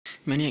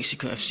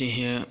Maniaxico FC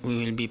here. We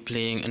will be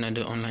playing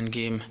another online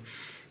game.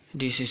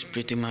 This is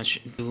pretty much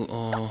do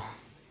or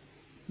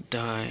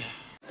die.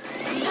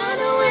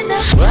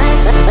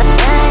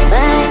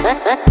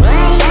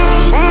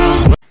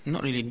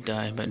 Not really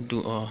die, but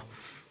do or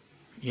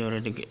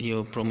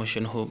your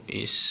promotion hope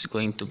is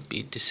going to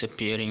be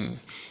disappearing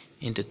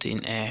into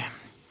thin air.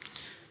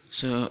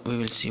 So we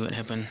will see what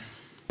happens.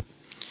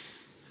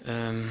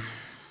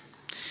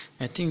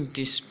 I think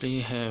this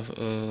player have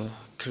a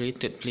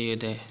created player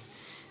there,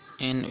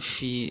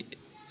 NV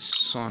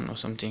Son or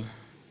something,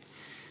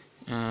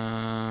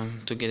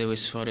 together with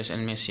Suarez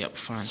and Messi up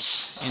front.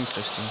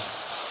 Interesting.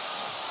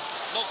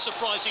 Not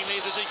surprisingly,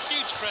 there's a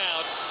huge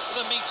crowd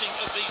for the meeting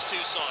of these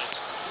two sides.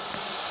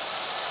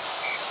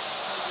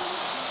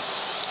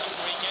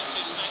 Referee gets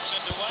his match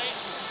underway.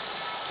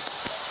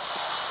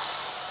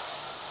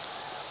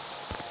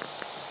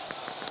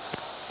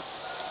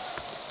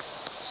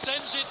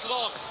 Sends it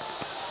long.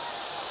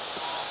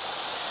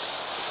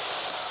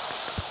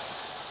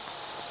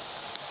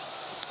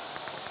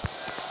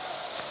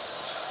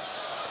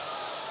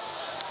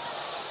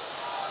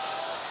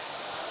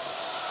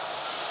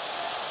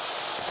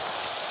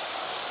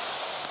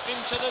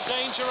 Into the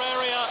danger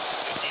area.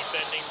 Good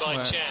defending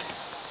by Chan.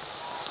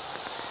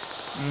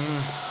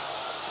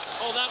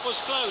 Oh, that was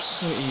close.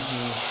 So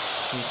easy.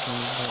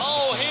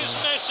 Oh, here's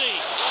Messi.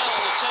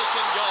 Well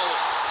taken goal.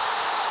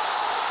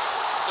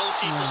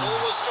 Goalkeepers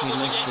always struggle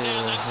to get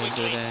down that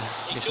quickly.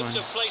 He couldn't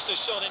have placed a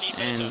shot any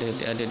better. And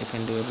the other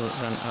defender will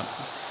run up.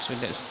 So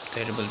that's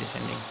terrible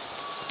defending.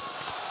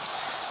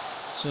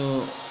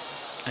 So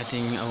I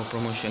think our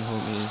promotion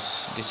hope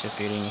is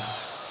disappearing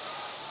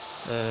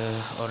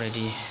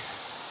already.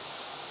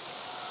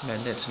 But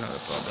that's not a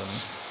problem.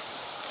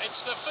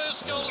 It's the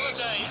first goal of the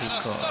day and a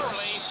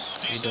thoroughly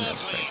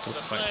deserved lead. The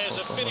players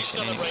have finished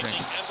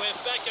celebrating and we're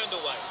back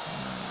underway.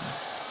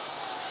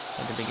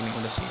 At the beginning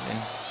of the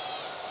season.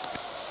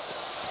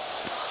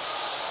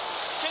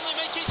 Can they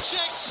make it?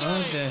 Check saves.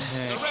 What the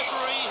heck? The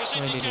referee has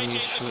indicated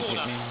a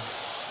corner.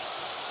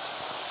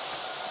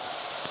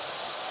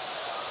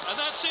 And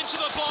that's into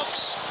the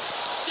box.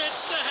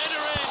 Gets the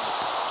header in.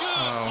 Good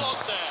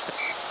block there.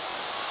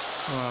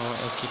 Wow,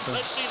 a keeper.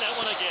 Let's see that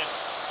one again.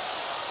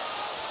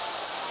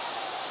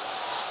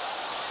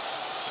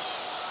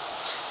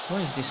 Why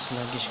is this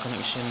sluggish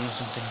connection or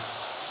something?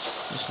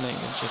 It's like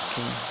a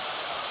joking.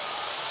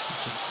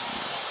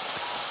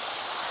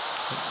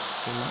 That's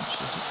too much,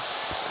 is it?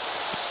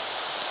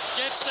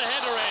 Gets the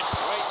header in.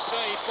 Great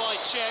save by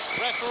Czech.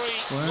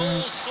 Referee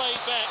rules played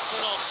back for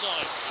an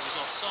offside. He was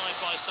offside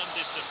by some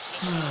distance.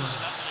 Let's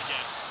watch that one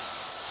again.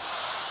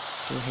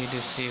 So he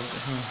deceived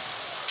him.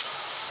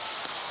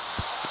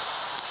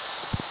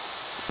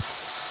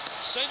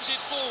 Sends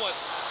it forward.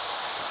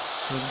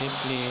 So they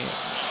play.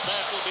 And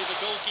that will be the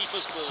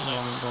goalkeeper's ball now.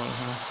 Long ball,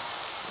 huh?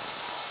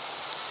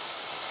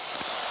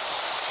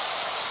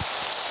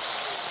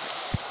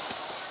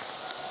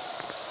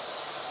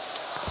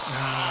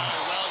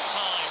 Well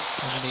timed.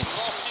 That's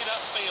lofted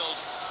upfield.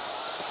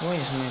 Why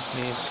is my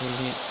play so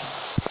late?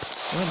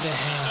 What the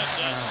hell?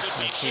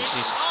 I hate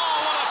this. Oh,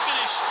 what a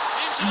finish!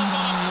 Into the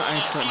bottom corner.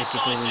 I thought the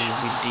keeper will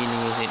be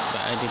dealing with it,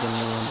 but I didn't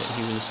know that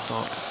he will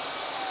stop.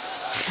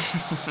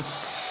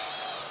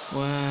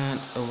 What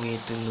a way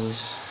to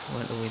lose.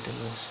 What a way to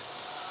lose.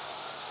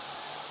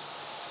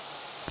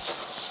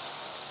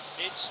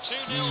 It's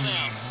 2-0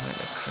 now. What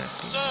a crap.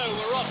 So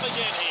we're off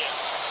again here.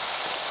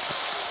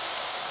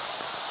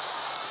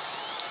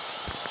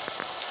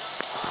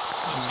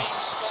 The team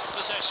spot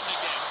possession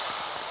again.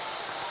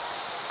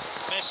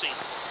 Messi.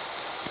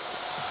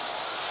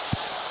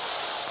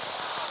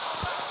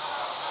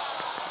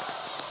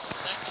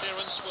 That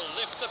clearance will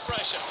lift the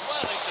pressure.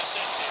 Well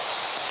intercepted.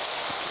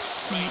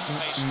 Great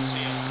patience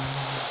here.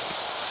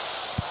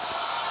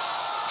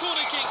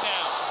 Corner kick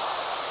now.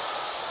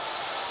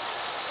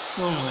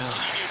 Oh well.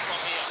 Continue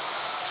from here.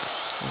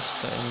 We'll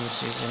start a new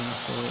season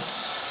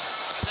afterwards.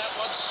 And that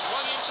one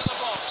swung into the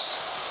box.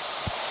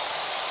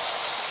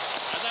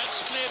 And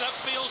that's cleared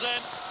upfield then.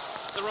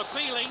 They're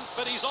appealing,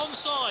 but he's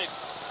onside.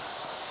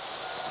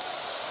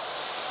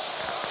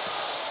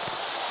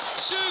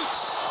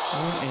 Shoots!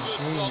 What is Good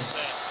block this?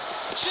 there.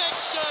 Check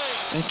save!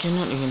 I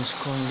cannot even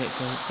score in that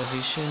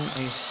position.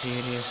 Are you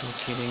seriously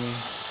kidding me?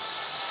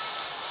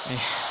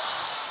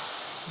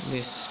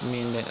 This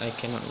means that I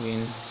cannot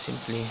win.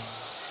 Simply,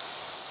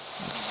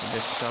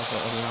 the stars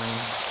are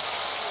aligned,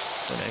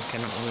 but I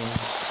cannot win.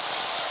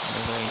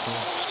 Whatever I do.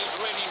 He did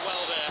really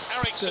well there.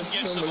 Ericsson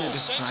gets the ball,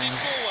 sends it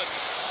forward.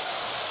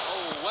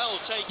 Oh, well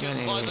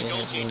taken by the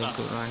goalkeeper. Really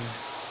good run.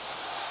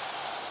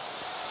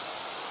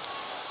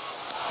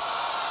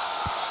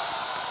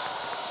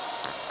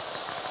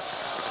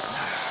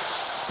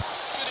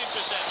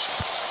 Interception.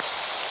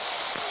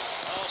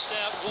 Passed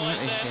out wide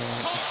there.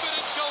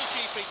 Confident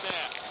goalkeeping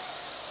there.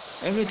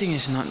 Everything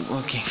is not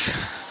working.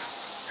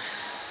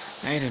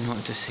 I don't know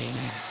what to say,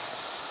 man.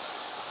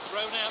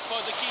 Thrown out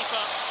by the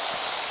keeper.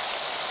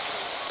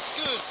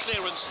 Good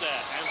clearance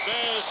there. And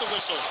there's the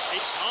whistle.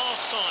 It's half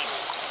time.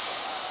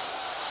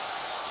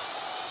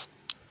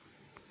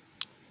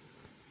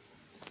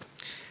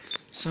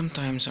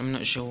 Sometimes I'm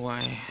not sure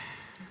why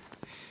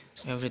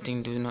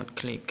everything do not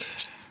click.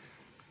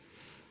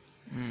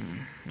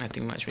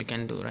 Nothing much we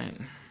can do, right?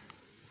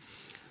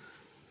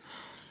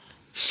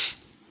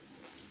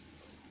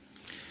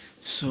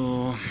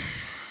 So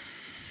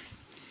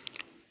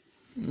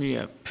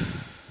yep. They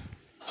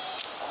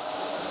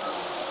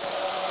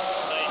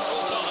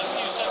brought on a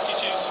few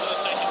substitutes for the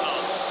second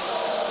half.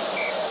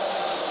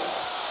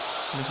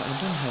 Because I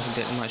don't have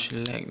that much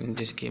lag in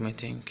this game, I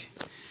think.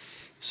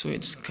 So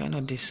it's kind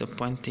of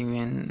disappointing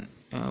when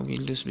we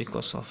lose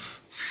because of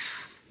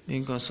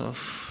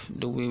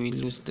the way we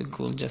lose the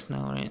goal just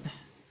now, right?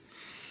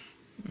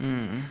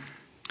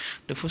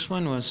 The first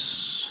one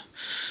was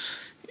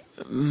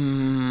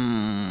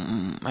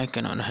I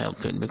cannot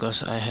help it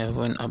because I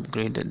haven't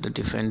upgraded the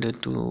defender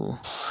to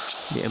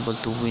be able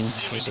to win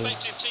header.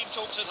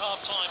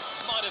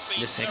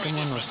 The second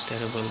one was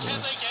terrible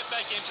because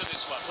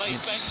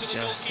it's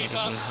just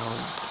terrible how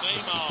the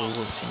people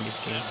works in this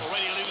game.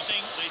 Already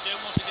losing, they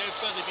don't want to go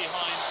further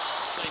behind,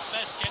 so they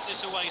best get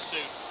this away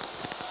soon.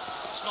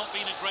 It's not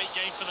been a great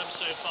game for them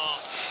so far.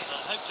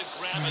 They'll hope to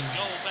grab a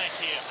goal back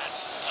here.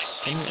 That's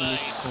nicely Can you at played.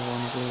 least score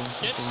one goal?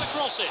 Gets the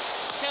cross in.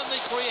 Can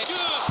they create?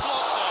 Good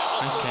block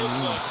there. I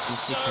cannot,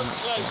 simply cannot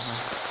score.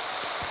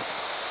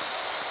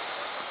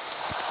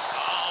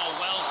 Oh,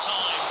 well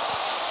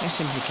timed. I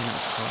simply cannot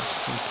score.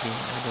 Simply,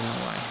 I don't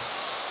know why.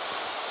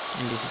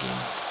 In this game.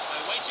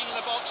 They're waiting in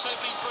the box,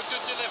 hoping for a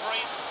good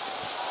delivery.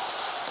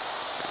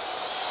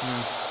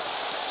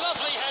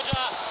 Lovely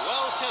header.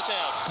 Well cut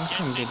out. How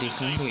come the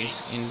defender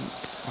is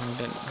on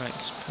that right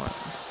spot?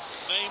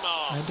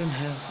 Neymar.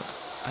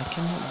 I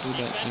cannot do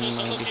that in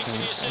my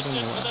defense. I don't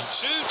know why.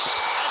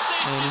 Shoots.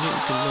 I need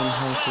to learn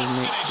how to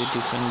make the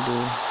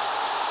defender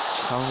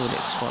cover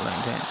that spot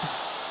like that.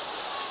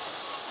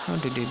 How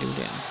do they do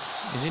that?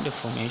 Is it the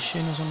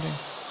formation or something?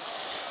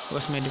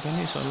 Because my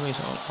defender is always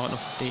out of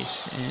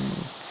place and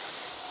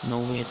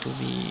nowhere to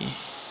be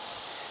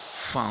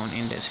found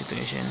in that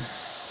situation,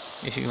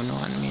 if you know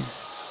what I mean.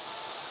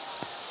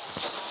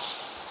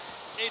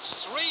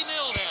 It's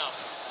 3-0 now.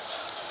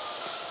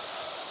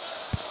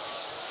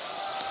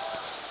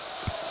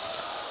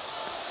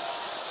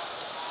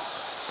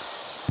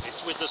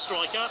 It's with the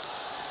striker.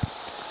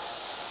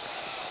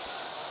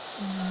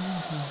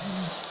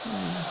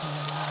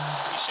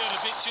 He showed a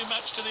bit too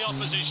much to the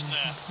opposition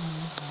there.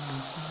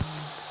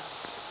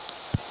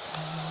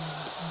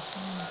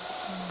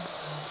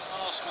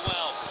 Passed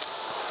well.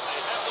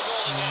 They have the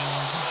ball again,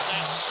 and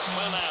that's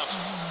well out.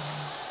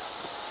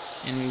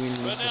 And we will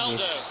lose the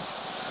race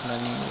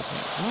running this.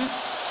 What?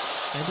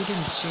 I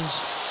didn't change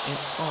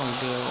at all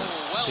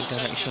the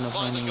direction of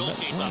running, but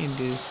why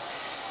does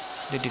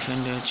the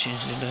defender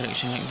change the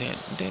direction like that?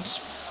 That's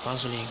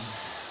puzzling.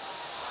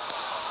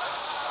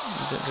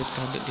 The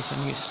retarded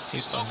defender is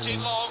still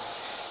puzzling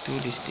to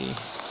this day.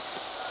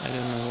 I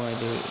don't know why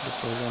the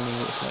programming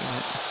works like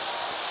that.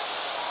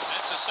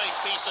 That's a safe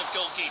piece of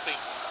goalkeeping.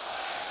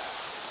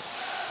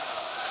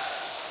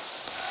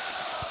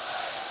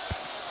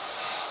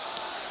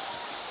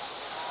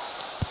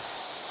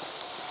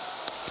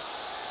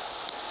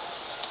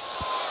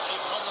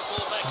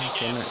 I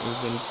cannot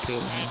even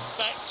turn him.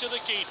 Back to the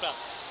keeper.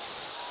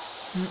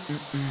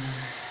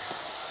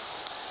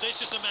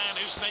 This is the man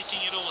who's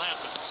making it all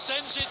happen.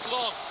 Sends it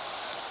long.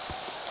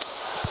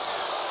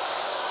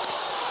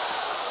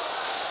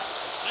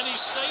 And he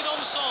stayed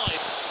onside.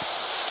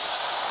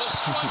 The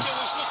striker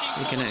was looking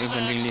We cannot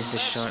even release the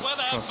shot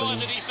properly.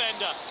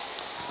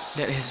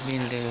 That has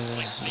been the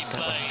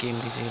type of game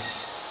this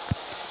is.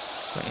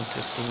 Quite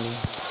interestingly.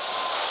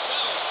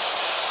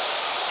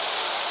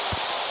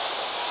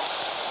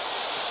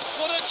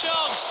 What a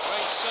chance!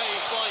 Great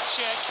save by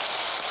Czech.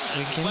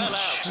 We cannot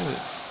shoot.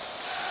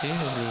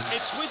 Seriously.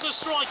 It's with the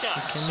striker.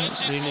 We cannot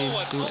really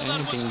do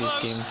anything this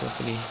game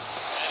properly.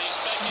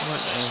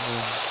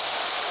 Whatever.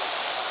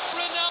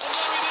 Ronaldo,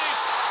 there it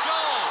is.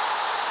 Goal.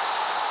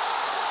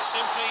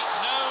 Simply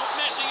no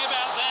messing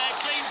about there.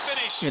 Clean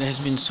finish. It has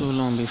been so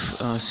long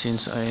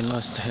since I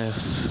last have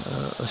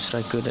a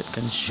striker that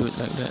can shoot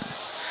like that.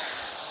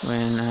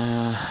 When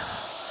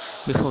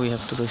before we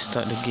have to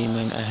restart the game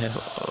and I have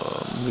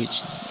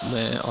reached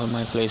where all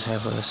my players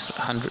have a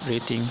 100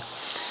 rating.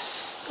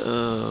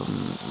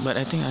 But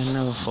I think I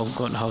never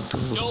forgot how to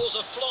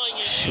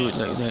shoot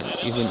like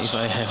that, even if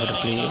I have the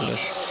player,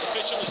 because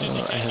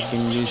I have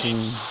been using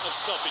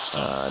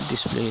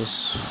these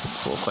players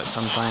for quite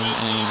some time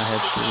and I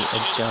have to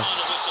adjust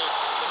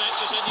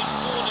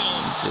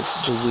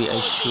the way I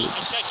shoot.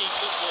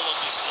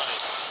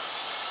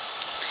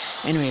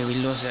 Anyway, we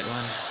lost that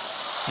one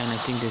and I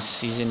think the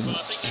season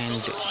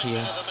ended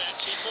here,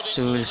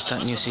 so we will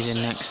start new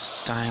season next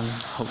time.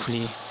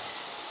 Hopefully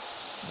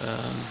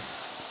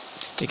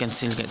we can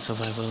still get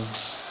survival.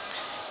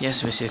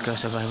 Yes, we still got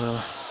survival,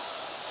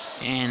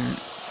 and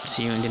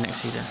see you in the next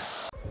season.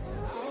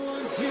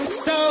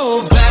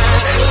 So